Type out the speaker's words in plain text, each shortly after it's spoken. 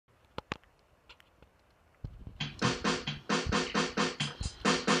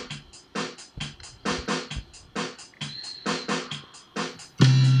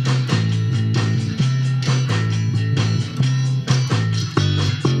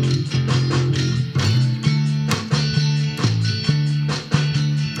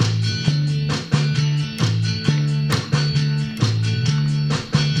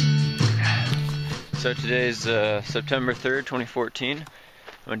So today's September 3rd, 2014. I'm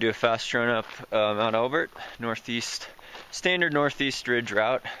going to do a fast run up Mount Elbert, northeast, standard northeast ridge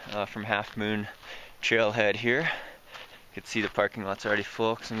route from Halfmoon trailhead here. You can see the parking lot's already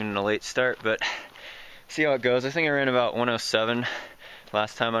full because I'm getting a late start, but see how it goes. I think I ran about 107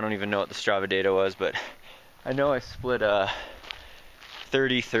 last time. I don't even know what the Strava data was, but I know I split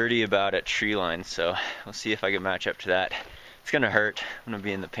 30-30 about at tree line, so we'll see if I can match up to that. It's gonna hurt. I'm gonna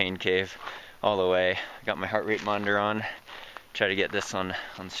be in the pain cave all the way. I got my heart rate monitor on, try to get this on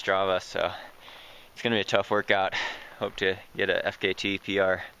Strava, so it's gonna be a tough workout. Hope to get a FKT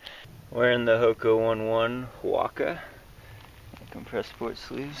PR. Wearing the Hoka 11 Waka compressed sports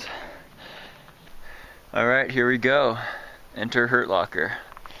sleeves. Alright, here we go. Enter Hurt Locker.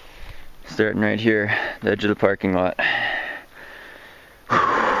 Starting right here, the edge of the parking lot.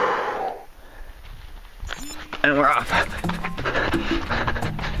 And we're off.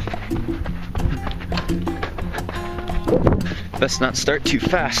 Best not start too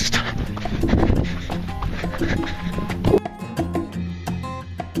fast.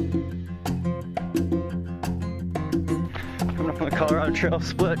 Coming up on the Colorado Trail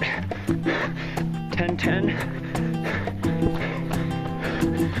split. 10-10.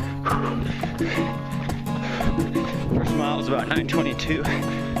 First mile was about 9:22.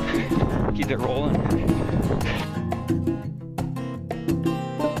 Keep it rolling.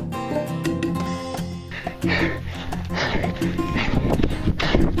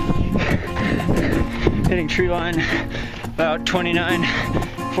 Hitting tree line about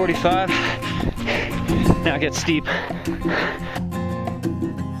 29:45. Now it gets steep.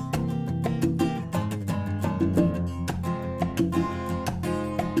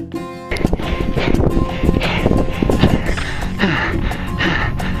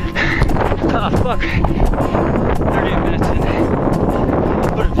 Oh fuck. 38 minutes in.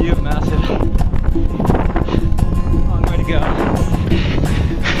 What a view, massive. Long way to go.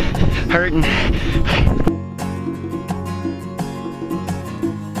 Hurting.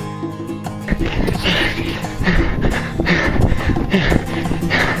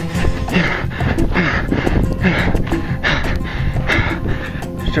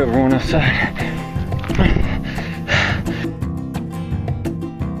 Just over 107.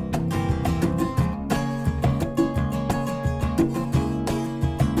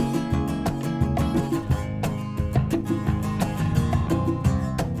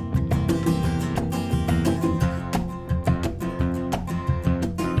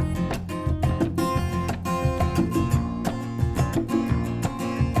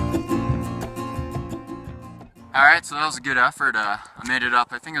 Alright, so that was a good effort. I made it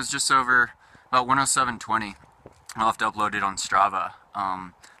up. I think it was just over about 107.20. I'll have to upload it on Strava.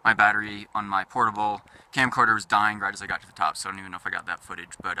 My battery on my portable camcorder was dying right as I got to the top, so I don't even know if I got that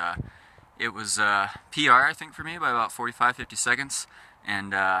footage. But it was PR, I think, for me by about 45-50 seconds.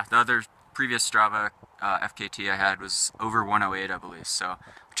 And the other previous Strava FKT I had was over 108, I believe. So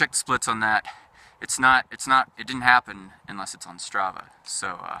check the splits on that. It didn't happen unless it's on Strava.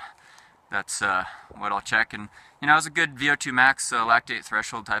 So that's what I'll check. And you know, it was a good VO2 max lactate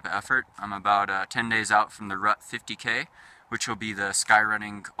threshold type of effort. I'm about 10 days out from the Rut 50K, which will be the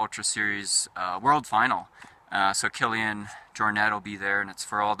Skyrunning Ultra Series World Final. So Killian Jornet will be there, and it's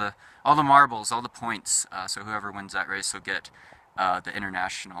for all the marbles, all the points. So whoever wins that race will get the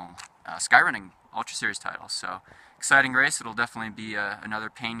International Skyrunning Ultra Series title. So exciting race. It'll definitely be another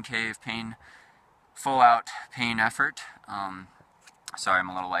pain cave, full-out pain effort. Sorry, I'm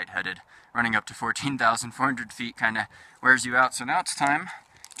a little lightheaded. Running up to 14,400 feet kind of wears you out. So now it's time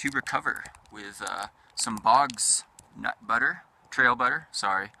to recover with some Boggs nut butter, trail butter.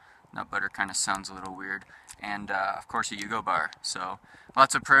 Sorry, nut butter kind of sounds a little weird. And of course a Yugo bar. So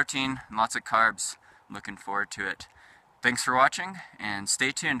lots of protein and lots of carbs. I'm looking forward to it. Thanks for watching, and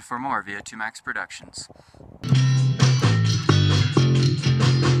stay tuned for more VO2 Max Productions.